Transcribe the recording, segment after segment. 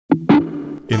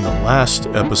In the last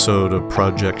episode of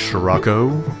Project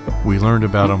Scirocco, we learned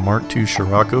about a Mark II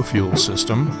Scirocco fuel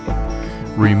system,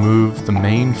 removed the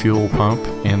main fuel pump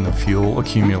and the fuel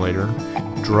accumulator,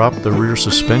 dropped the rear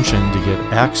suspension to get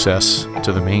access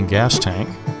to the main gas tank,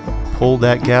 pulled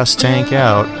that gas tank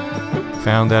out,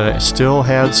 found that it still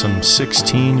had some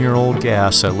 16-year-old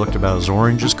gas that looked about as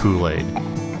orange as Kool-Aid,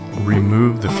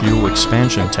 removed the fuel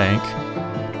expansion tank,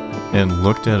 and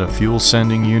looked at a fuel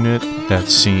sending unit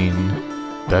that's seen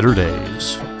better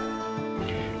days.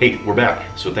 Hey, we're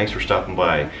back, so thanks for stopping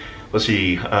by. Let's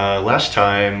see, last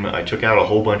time I took out a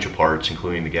whole bunch of parts,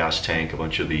 including the gas tank, a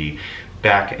bunch of the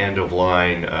back end of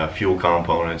line fuel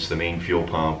components, the main fuel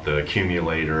pump, the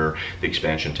accumulator, the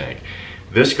expansion tank.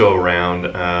 This go around,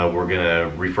 we're gonna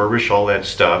refurbish all that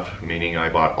stuff, meaning I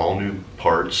bought all new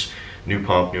parts, new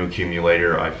pump, new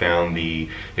accumulator. I found the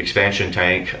expansion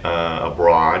tank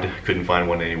abroad. Couldn't find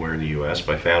one anywhere in the US,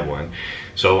 but I found one.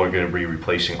 So we're going to be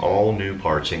replacing all new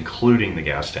parts, including the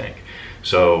gas tank.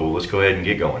 So let's go ahead and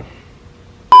get going.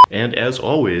 And as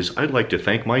always, I'd like to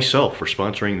thank myself for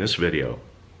sponsoring this video.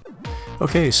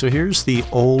 Okay, so here's the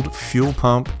old fuel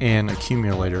pump and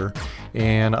accumulator,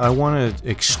 and I want to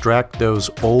extract those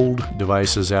old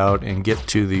devices out and get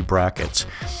to the brackets.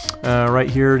 Right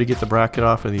here, to get the bracket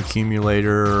off of the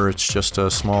accumulator, it's just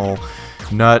a small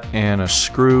nut and a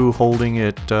screw holding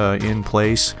it in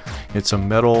place. It's a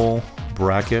metal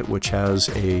bracket which has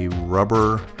a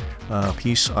rubber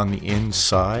piece on the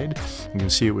inside. You can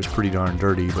see it was pretty darn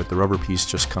dirty, but the rubber piece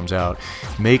just comes out.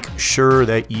 Make sure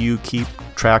that you keep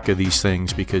track of these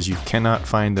things because you cannot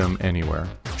find them anywhere,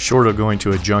 short of going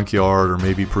to a junkyard or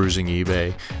maybe perusing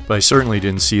eBay, but I certainly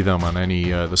didn't see them on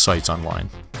any of the sites online.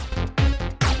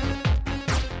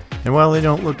 And while they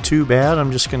don't look too bad,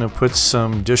 I'm just going to put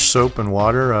some dish soap and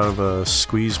water out of a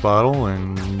squeeze bottle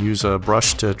and use a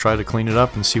brush to try to clean it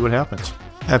up and see what happens.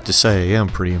 I have to say, I am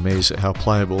pretty amazed at how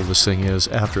pliable this thing is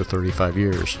after 35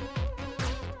 years.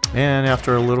 And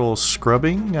after a little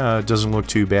scrubbing, it doesn't look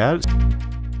too bad.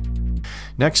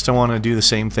 Next, I want to do the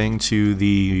same thing to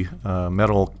the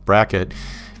metal bracket.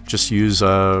 Just use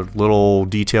a little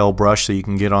detail brush that you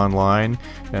can get online,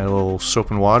 and a little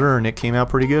soap and water, and it came out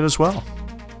pretty good as well.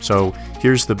 So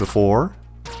here's the before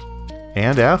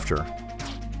and after.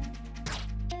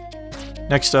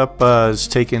 Next up is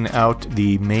taking out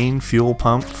the main fuel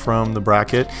pump from the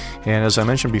bracket, and as I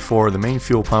mentioned before, the main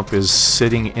fuel pump is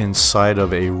sitting inside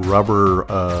of a rubber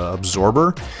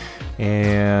absorber,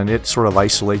 and it sort of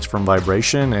isolates from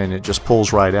vibration and it just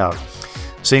pulls right out.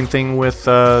 Same thing with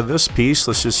this piece.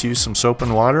 Let's just use some soap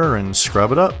and water and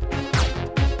scrub it up.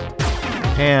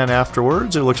 And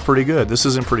afterwards, it looks pretty good. This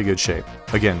is in pretty good shape.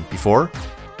 Again, before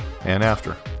and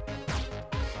after.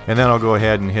 And then I'll go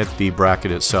ahead and hit the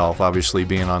bracket itself. Obviously,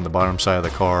 being on the bottom side of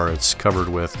the car, it's covered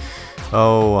with,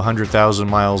 100,000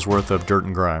 miles worth of dirt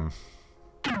and grime.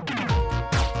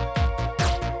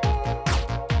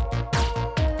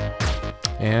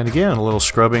 And again, a little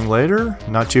scrubbing later.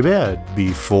 Not too bad.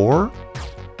 Before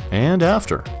and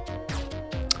after.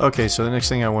 Okay, so the next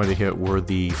thing I wanted to hit were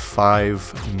the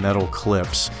 5 metal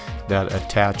clips that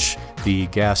attach the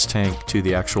gas tank to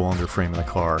the actual underframe of the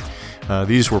car.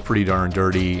 These were pretty darn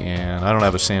dirty, and I don't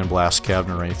have a sandblast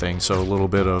cabinet or anything, so a little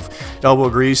bit of elbow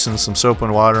grease and some soap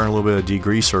and water and a little bit of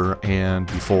degreaser, and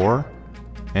before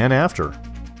and after.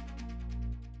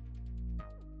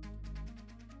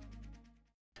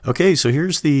 Okay, so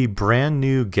here's the brand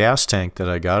new gas tank that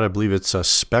I got. I believe it's a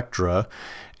Spectra.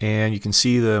 And you can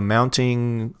see the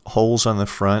mounting holes on the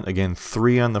front. Again,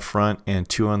 3 on the front and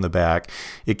 2 on the back.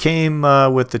 It came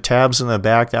with the tabs in the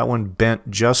back. That one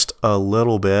bent just a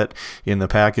little bit in the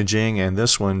packaging, and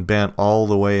this one bent all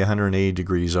the way 180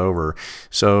 degrees over.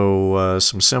 So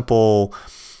some simple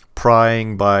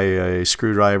prying by a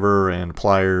screwdriver and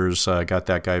pliers got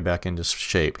that guy back into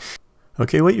shape.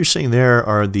 Okay, what you're seeing there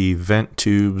are the vent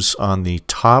tubes on the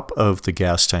top of the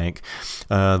gas tank.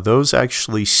 Those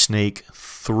actually snake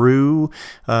through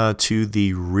to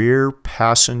the rear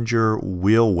passenger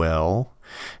wheel well,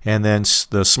 and then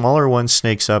the smaller one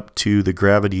snakes up to the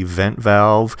gravity vent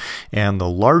valve, and the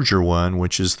larger one,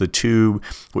 which is the tube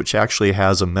which actually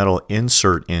has a metal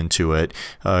insert into it,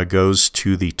 goes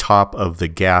to the top of the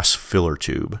gas filler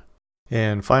tube.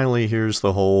 And finally, here's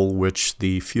the hole which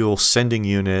the fuel sending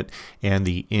unit and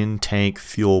the in-tank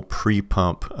fuel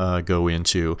pre-pump go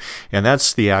into. And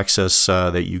that's the access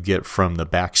that you get from the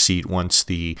back seat once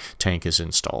the tank is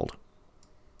installed.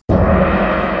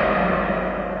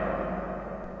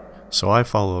 So I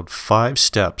followed 5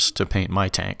 steps to paint my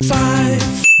tank.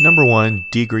 5. Number 1,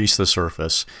 degrease the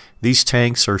surface. These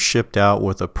tanks are shipped out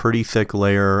with a pretty thick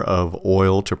layer of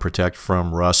oil to protect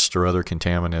from rust or other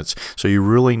contaminants, so you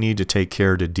really need to take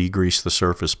care to degrease the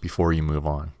surface before you move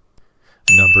on.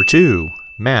 Number 2,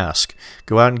 mask.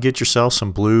 Go out and get yourself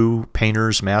some blue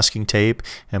painter's masking tape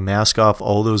and mask off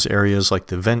all those areas like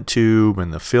the vent tube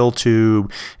and the fill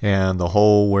tube and the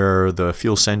hole where the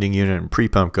fuel sending unit and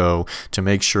pre-pump go to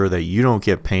make sure that you don't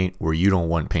get paint where you don't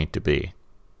want paint to be.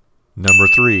 Number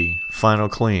 3, final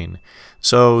clean.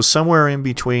 So somewhere in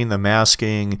between the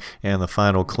masking and the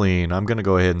final clean, I'm going to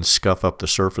go ahead and scuff up the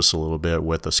surface a little bit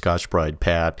with a Scotch-Brite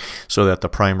pad so that the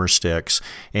primer sticks.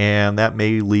 And that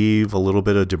may leave a little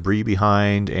bit of debris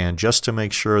behind, and just to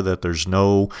make sure that there's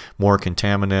no more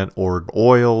contaminant or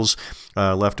oils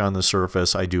left on the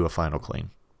surface, I do a final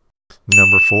clean.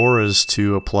 Number 4 is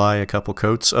to apply a couple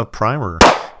coats of primer.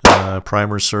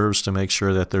 Primer serves to make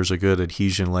sure that there's a good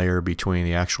adhesion layer between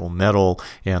the actual metal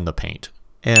and the paint.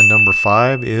 And number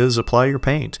 5 is apply your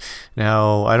paint.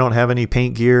 Now, I don't have any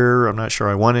paint gear. I'm not sure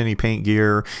I want any paint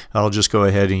gear. I'll just go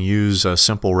ahead and use a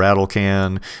simple rattle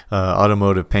can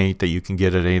automotive paint that you can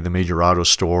get at any of the major auto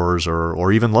stores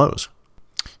or even Lowe's.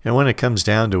 And when it comes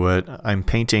down to it, I'm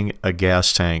painting a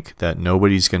gas tank that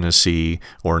nobody's going to see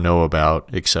or know about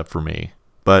except for me.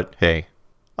 But hey,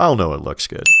 I'll know it looks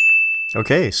good.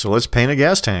 Okay, so let's paint a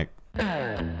gas tank.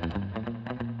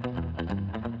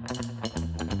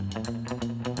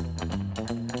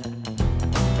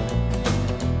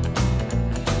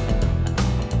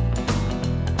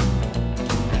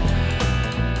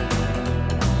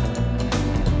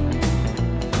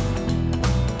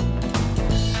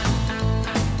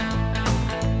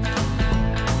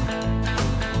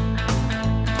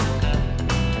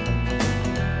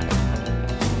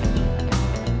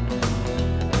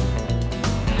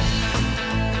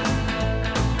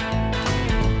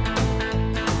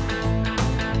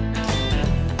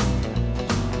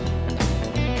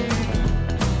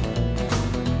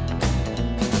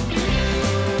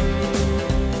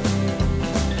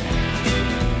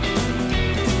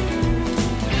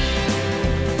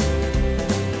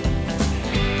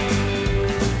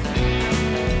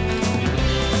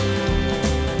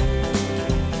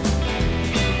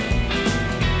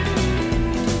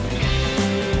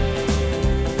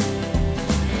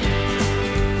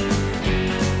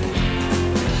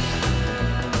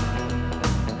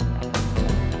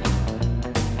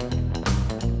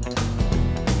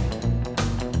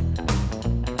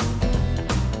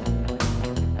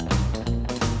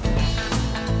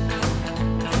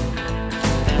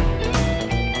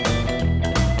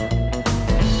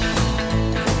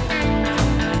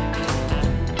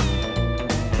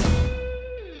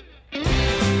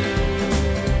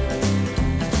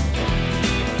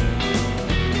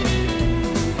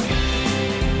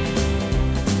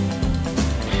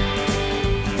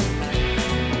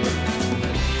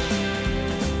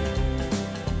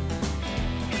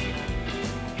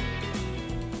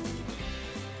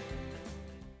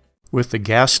 With the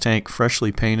gas tank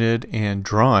freshly painted and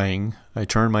drying, I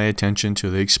turn my attention to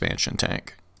the expansion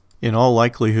tank. In all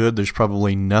likelihood, there's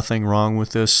probably nothing wrong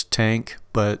with this tank,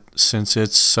 but since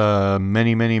it's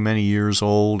many years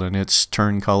old and it's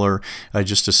turned color, I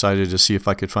just decided to see if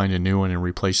I could find a new one and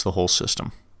replace the whole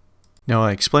system. Now,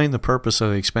 I explained the purpose of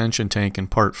the expansion tank in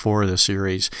part 4 of the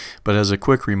series, but as a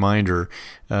quick reminder,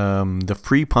 the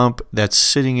free pump that's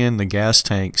sitting in the gas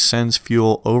tank sends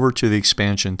fuel over to the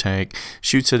expansion tank,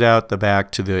 shoots it out the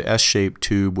back to the S-shaped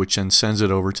tube, which then sends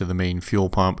it over to the main fuel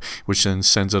pump, which then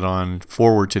sends it on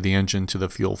forward to the engine to the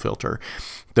fuel filter.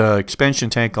 The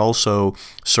expansion tank also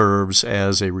serves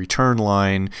as a return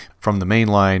line from the main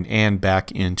line and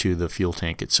back into the fuel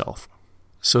tank itself.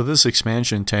 So this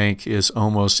expansion tank is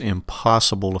almost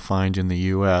impossible to find in the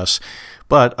US,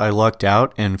 but I lucked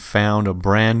out and found a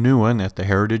brand new one at the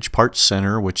Heritage Parts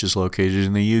Center, which is located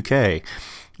in the UK.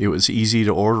 It was easy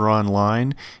to order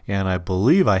online, and I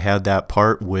believe I had that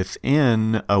part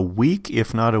within a week,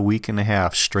 if not a week and a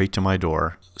half, straight to my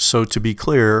door. So to be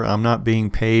clear, I'm not being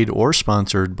paid or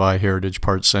sponsored by Heritage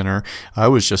Parts Center. I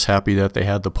was just happy that they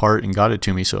had the part and got it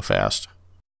to me so fast.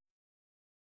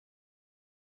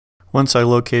 Once I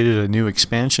located a new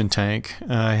expansion tank,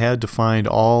 I had to find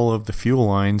all of the fuel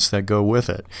lines that go with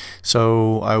it.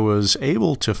 So I was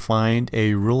able to find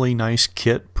a really nice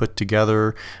kit put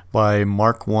together by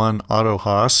Mark I Auto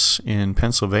Haas in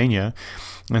Pennsylvania.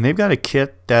 And they've got a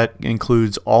kit that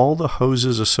includes all the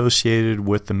hoses associated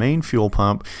with the main fuel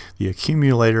pump, the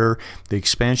accumulator, the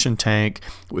expansion tank,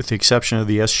 with the exception of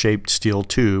the S-shaped steel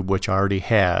tube, which I already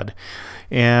had.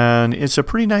 And it's a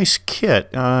pretty nice kit.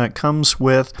 It comes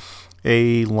with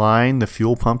a line, the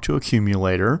fuel pump to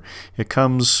accumulator. It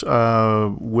comes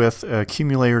with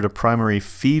accumulator to primary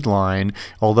feed line,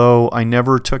 although I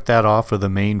never took that off of the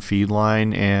main feed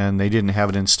line and they didn't have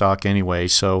it in stock anyway,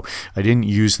 so I didn't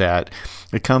use that.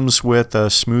 It comes with a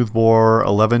smoothbore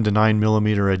 11 to 9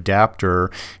 millimeter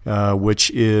adapter, which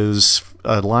is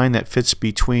a line that fits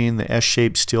between the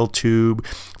S-shaped steel tube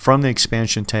from the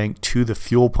expansion tank to the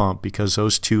fuel pump, because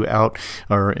those two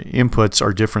inputs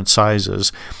are different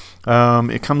sizes.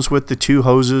 It comes with the two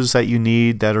hoses that you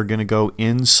need that are going to go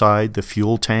inside the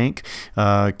fuel tank,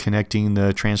 connecting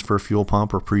the transfer fuel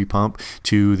pump or pre-pump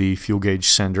to the fuel gauge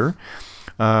sender.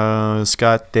 It's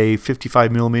got a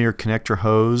 55 millimeter connector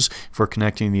hose for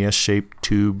connecting the S-shaped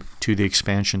tube to the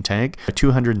expansion tank, a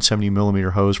 270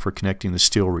 millimeter hose for connecting the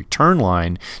steel return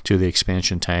line to the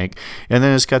expansion tank, and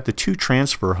then it's got the two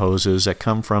transfer hoses that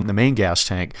come from the main gas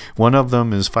tank. One of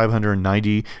them is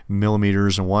 590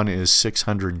 millimeters and one is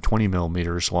 620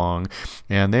 millimeters long,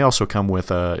 and they also come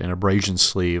with an abrasion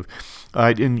sleeve.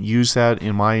 I didn't use that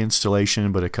in my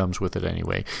installation, but it comes with it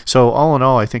anyway. So all in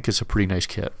all, I think it's a pretty nice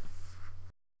kit.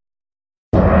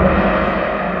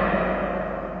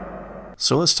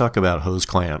 So let's talk about hose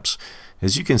clamps.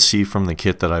 As you can see from the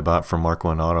kit that I bought from Mark I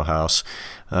Auto House,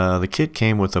 the kit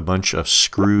came with a bunch of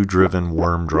screw-driven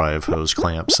worm drive hose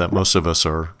clamps that most of us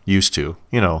are used to.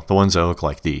 You know, the ones that look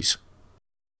like these.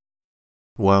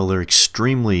 While they're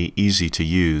extremely easy to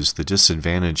use, the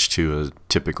disadvantage to a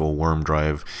typical worm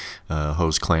drive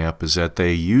hose clamp is that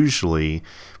they usually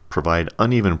provide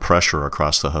uneven pressure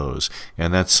across the hose,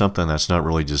 and that's something that's not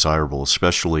really desirable,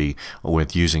 especially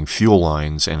with using fuel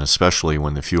lines and especially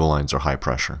when the fuel lines are high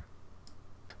pressure.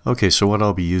 Okay, so what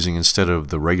I'll be using instead of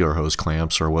the regular hose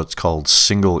clamps are what's called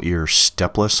single ear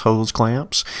stepless hose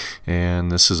clamps,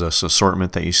 and this is a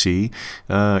assortment that you see.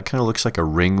 It kind of looks like a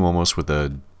ring almost with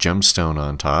a gemstone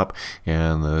on top,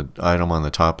 and the item on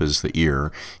the top is the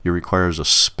ear. It requires a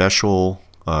special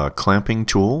clamping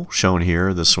tool shown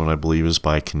here. This one I believe is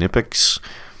by KNIPEX.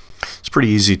 It's pretty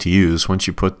easy to use. Once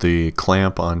you put the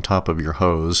clamp on top of your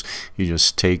hose, you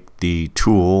just take the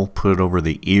tool, put it over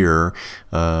the ear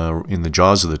in the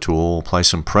jaws of the tool, apply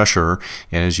some pressure,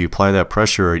 and as you apply that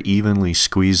pressure, it evenly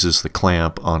squeezes the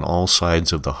clamp on all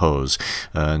sides of the hose,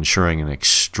 ensuring an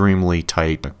extremely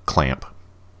tight clamp.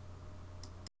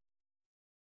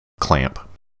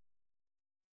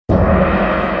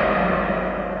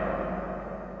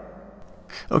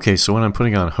 Okay, so when I'm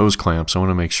putting on hose clamps, I want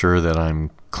to make sure that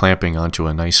I'm clamping onto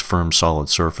a nice firm solid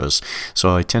surface.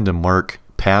 So I tend to mark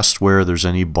past where there's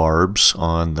any barbs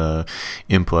on the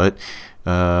input.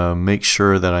 Make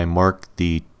sure that I mark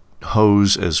the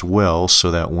hose as well,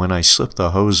 so that when I slip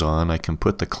the hose on, I can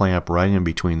put the clamp right in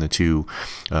between the two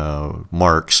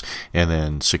marks and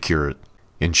then secure it,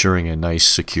 ensuring a nice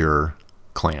secure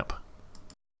clamp.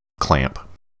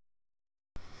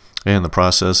 And the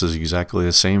process is exactly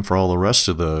the same for all the rest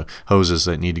of the hoses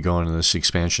that need to go into this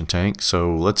expansion tank,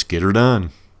 so let's get her done.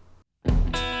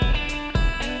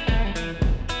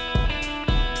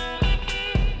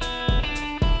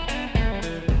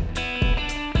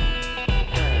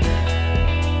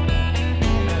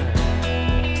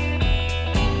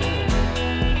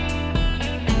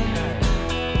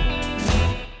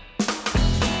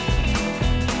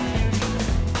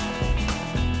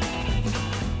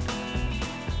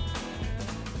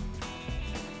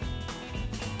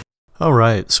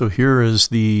 Alright, so here is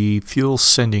the fuel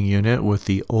sending unit with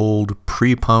the old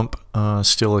pre-pump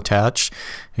still attached,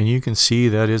 and you can see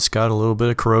that it's got a little bit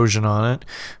of corrosion on it.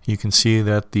 You can see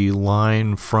that the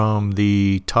line from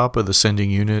the top of the sending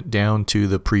unit down to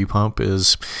the pre-pump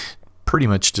is pretty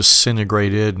much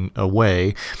disintegrated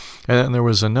away. And then there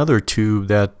was another tube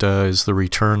that is the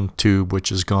return tube,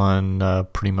 which is gone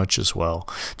pretty much as well,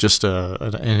 just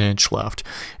an inch left.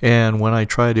 And when I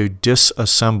try to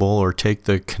disassemble or take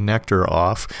the connector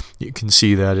off, you can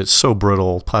see that it's so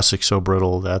brittle, plastic so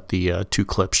brittle, that the two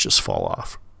clips just fall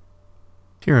off.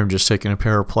 Here I'm just taking a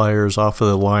pair of pliers off of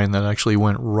the line that actually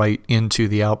went right into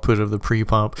the output of the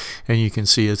pre-pump, and you can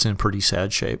see it's in pretty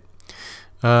sad shape.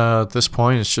 At this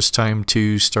point, it's just time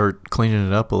to start cleaning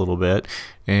it up a little bit,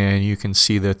 and you can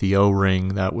see that the O-ring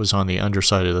that was on the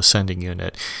underside of the sending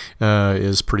unit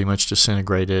is pretty much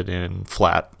disintegrated and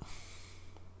flat.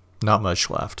 Not much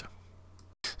left.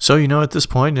 So, you know, at this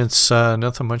point, it's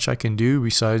nothing much I can do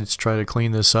besides try to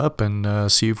clean this up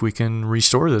and see if we can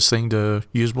restore this thing to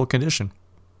usable condition.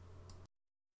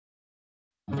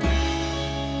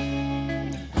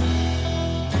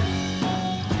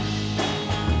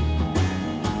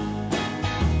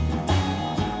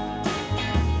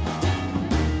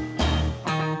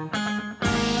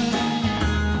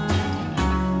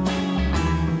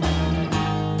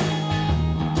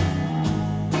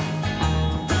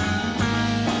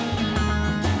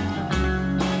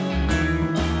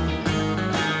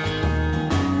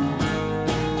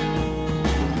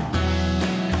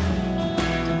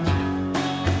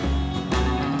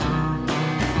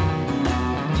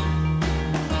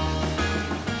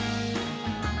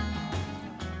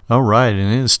 All right,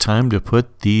 and it is time to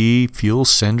put the fuel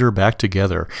sender back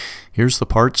together. Here's the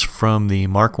parts from the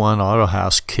Mark I Auto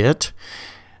House kit.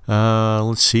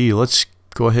 Let's see, let's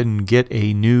go ahead and get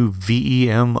a new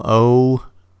Vemo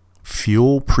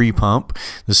fuel pre-pump.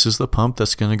 This is the pump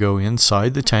that's going to go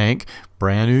inside the tank,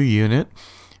 brand new unit,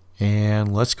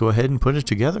 and let's go ahead and put it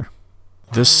together.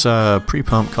 This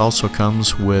pre-pump also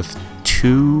comes with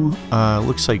two,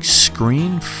 looks like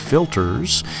screen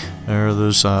filters.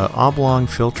 There's an oblong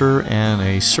filter and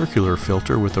a circular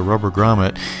filter with a rubber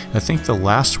grommet. I think the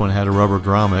last one had a rubber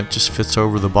grommet, just fits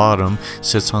over the bottom,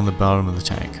 sits on the bottom of the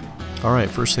tank. Alright,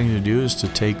 first thing to do is to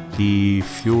take the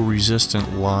fuel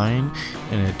resistant line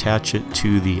and attach it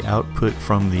to the output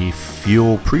from the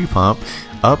fuel pre-pump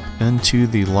up into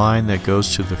the line that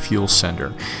goes to the fuel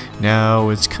sender. Now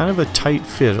it's kind of a tight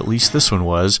fit, at least this one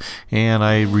was, and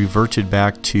I reverted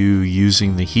back to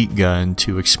using the heat gun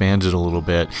to expand it a little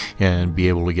bit and be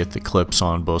able to get the clips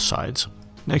on both sides.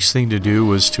 Next thing to do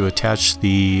was to attach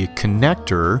the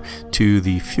connector to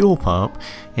the fuel pump,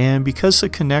 and because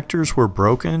the connectors were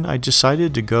broken, I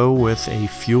decided to go with a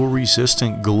fuel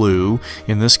resistant glue,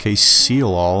 in this case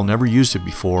Seal-All. Never used it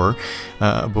before,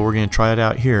 but we're going to try it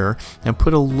out here, and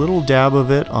put a little dab of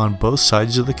it on both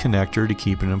sides of the connector to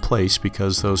keep it in place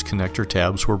because those connector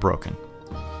tabs were broken.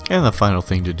 And the final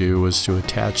thing to do was to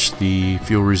attach the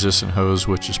fuel resistant hose,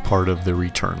 which is part of the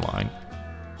return line.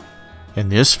 And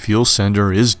this fuel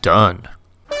sender is done.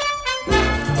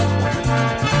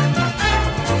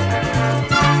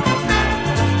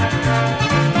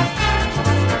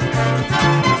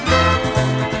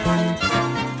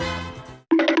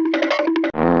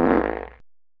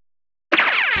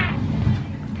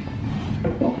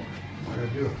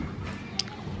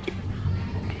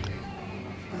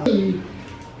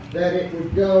 That it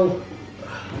would go.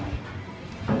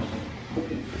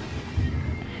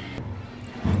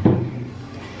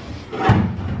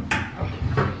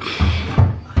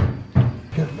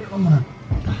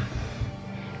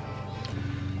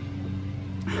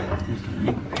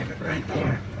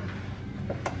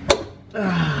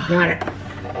 Got it.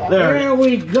 There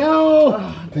we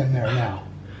go. Been there now.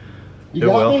 You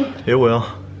got me? It will.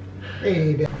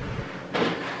 Hey,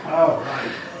 all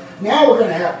right. Now we're going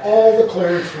to have all the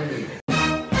clearance we need.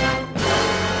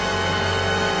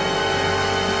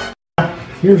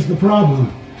 Here's the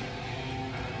problem.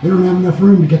 We don't have enough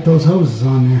room to get those hoses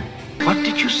on there. What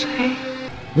did you say?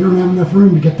 We don't have enough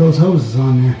room to get those hoses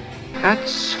on there.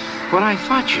 That's what I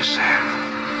thought you said.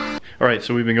 Alright,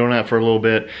 so we've been going out for a little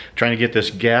bit trying to get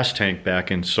this gas tank back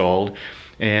installed,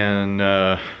 and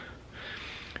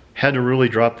had to really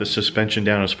drop the suspension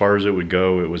down as far as it would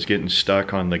go. It was getting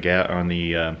stuck on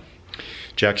the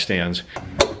jack stands.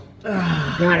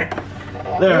 Got it.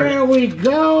 There we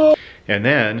go. And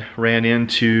then ran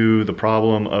into the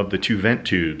problem of the two vent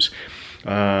tubes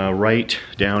right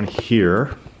down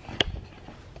here.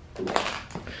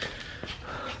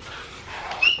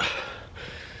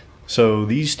 So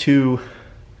these two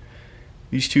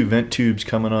vent tubes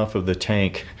coming off of the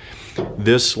tank,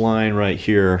 this line right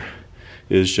here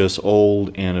is just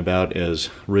old and about as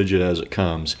rigid as it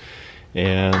comes.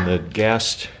 And the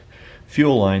gas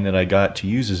fuel line that I got to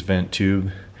use as vent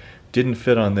tube didn't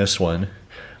fit on this one.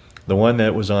 The one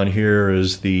that was on here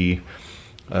is the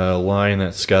line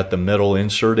that's got the metal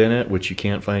insert in it, which you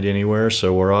can't find anywhere.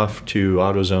 So we're off to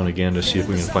AutoZone again to see if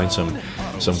we can find some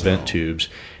vent tubes.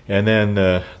 And then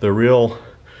the real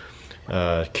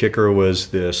kicker was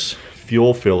this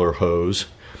fuel filler hose,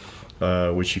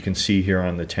 which you can see here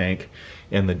on the tank.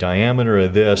 And the diameter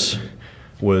of this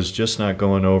was just not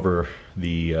going over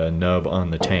the nub on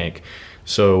the tank.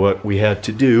 So what we had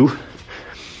to do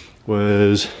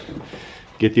was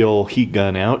get the old heat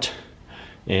gun out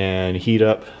and heat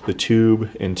up the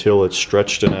tube until it's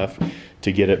stretched enough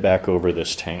to get it back over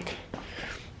this tank.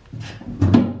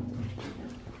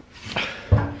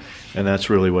 And that's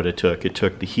really what it took. It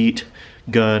took the heat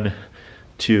gun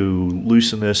to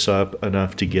loosen this up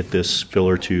enough to get this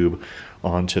filler tube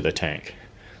onto the tank.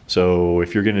 So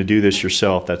if you're going to do this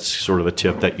yourself, that's sort of a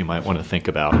tip that you might want to think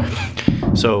about.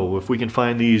 So if we can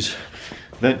find these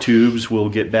vent tubes, we'll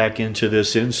get back into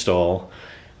this install.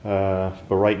 But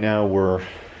right now we're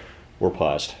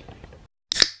paused.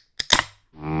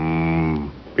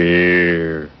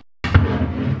 Beer.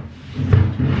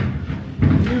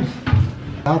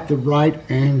 Out the right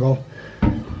angle,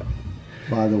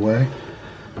 by the way.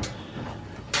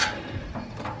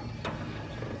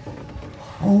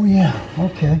 Oh yeah,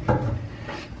 okay.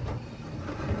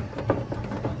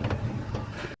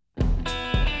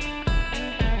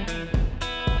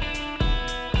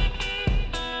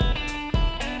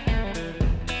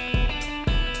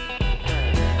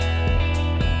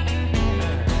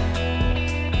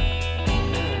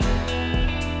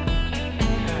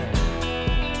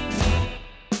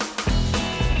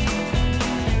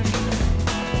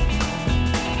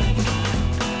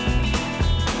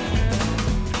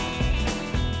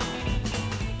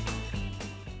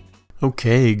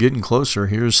 Okay, getting closer.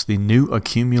 Here's the new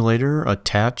accumulator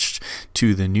attached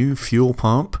to the new fuel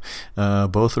pump.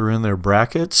 Both are in their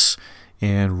brackets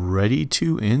and ready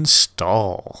to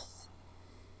install.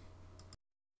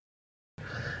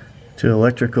 Two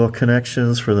electrical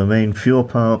connections for the main fuel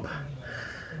pump.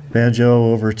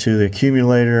 Banjo over to the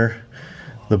accumulator.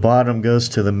 The bottom goes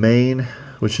to the main,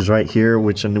 which is right here,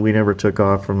 which we never took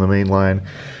off from the main line.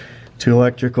 Two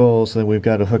electricals that we've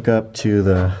got to hook up to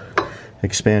the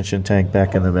expansion tank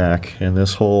back in the back, and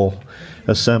this whole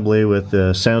assembly with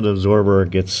the sound absorber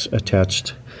gets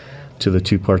attached to the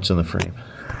two parts in the frame.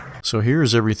 So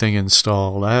here's everything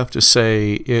installed. I have to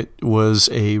say it was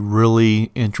a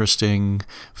really interesting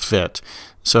fit.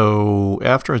 So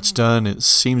after it's done, it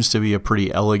seems to be a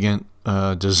pretty elegant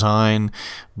design,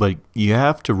 but you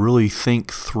have to really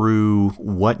think through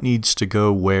what needs to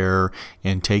go where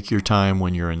and take your time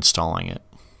when you're installing it.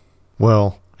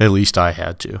 Well, at least I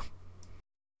had to.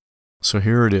 So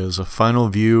here it is, a final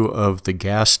view of the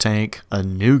gas tank, a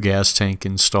new gas tank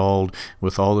installed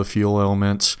with all the fuel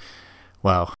elements.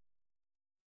 Wow.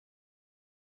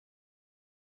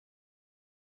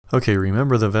 Okay,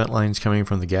 remember the vent lines coming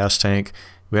from the gas tank?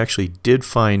 We actually did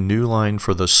find new line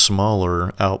for the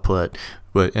smaller output,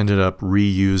 but ended up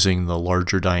reusing the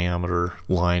larger diameter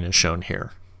line as shown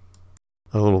here.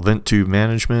 A little vent tube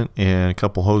management and a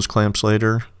couple hose clamps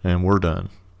later, and we're done.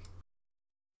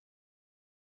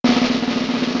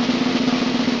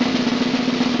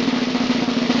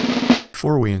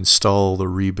 Before we install the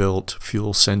rebuilt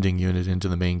fuel sending unit into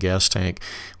the main gas tank,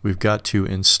 we've got to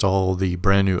install the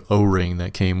brand new O-ring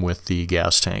that came with the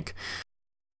gas tank.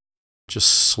 Just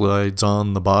slides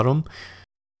on the bottom,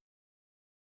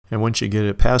 and once you get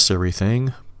it past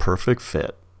everything, perfect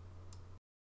fit.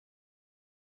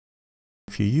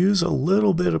 If you use a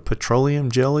little bit of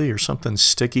petroleum jelly or something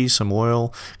sticky, some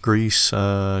oil, grease,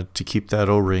 to keep that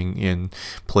O-ring in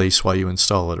place while you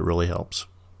install it, it really helps.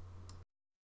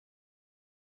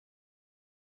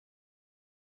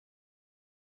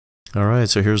 Alright,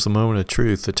 so here's the moment of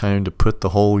truth, the time to put the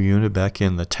whole unit back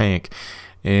in the tank.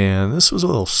 And this was a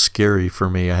little scary for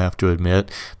me, I have to admit.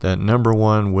 That number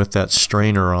one, with that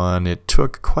strainer on, it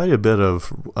took quite a bit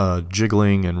of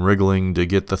jiggling and wriggling to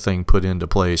get the thing put into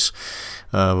place.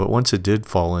 But once it did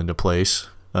fall into place,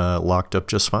 it locked up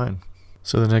just fine.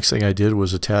 So the next thing I did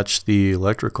was attach the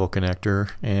electrical connector,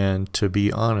 and to be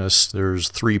honest, there's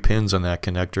 3 pins on that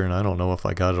connector, and I don't know if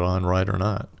I got it on right or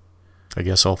not. I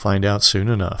guess I'll find out soon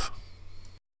enough.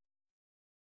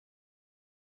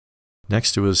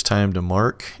 Next, it was time to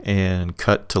mark and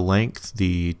cut to length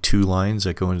the 2 lines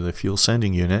that go into the fuel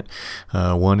sending unit.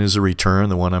 One is a return,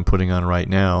 the one I'm putting on right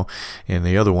now, and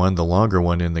the other one, the longer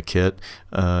one in the kit,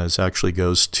 actually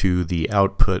goes to the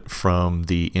output from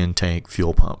the in-tank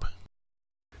fuel pump.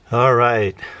 All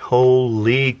right,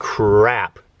 holy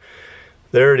crap.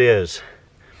 There it is.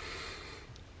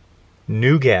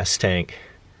 New gas tank,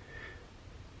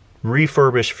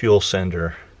 refurbished fuel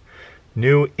sender,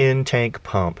 new in-tank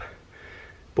pump.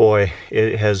 Boy,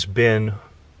 it has been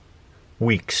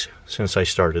weeks since I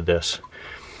started this.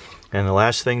 And the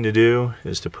last thing to do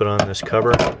is to put on this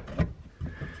cover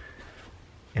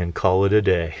and call it a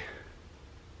day.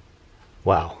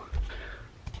 Wow.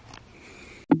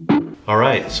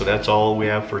 Alright, so that's all we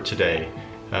have for today.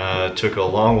 It took a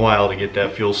long while to get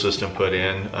that fuel system put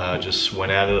in. Just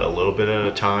went at it a little bit at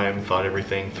a time, thought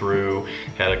everything through,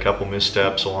 had a couple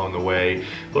missteps along the way,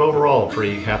 but overall I'm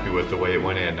pretty happy with the way it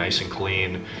went in, nice and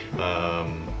clean.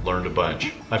 Learned a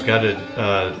bunch. I've got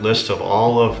a list of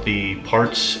all of the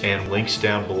parts and links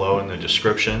down below in the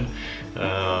description.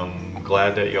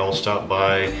 Glad that you all stopped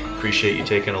by. Appreciate you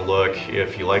taking a look.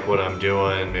 If you like what I'm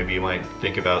doing, maybe you might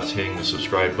think about hitting the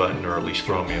subscribe button or at least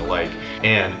throwing me a like.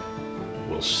 And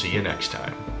we'll see you next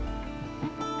time.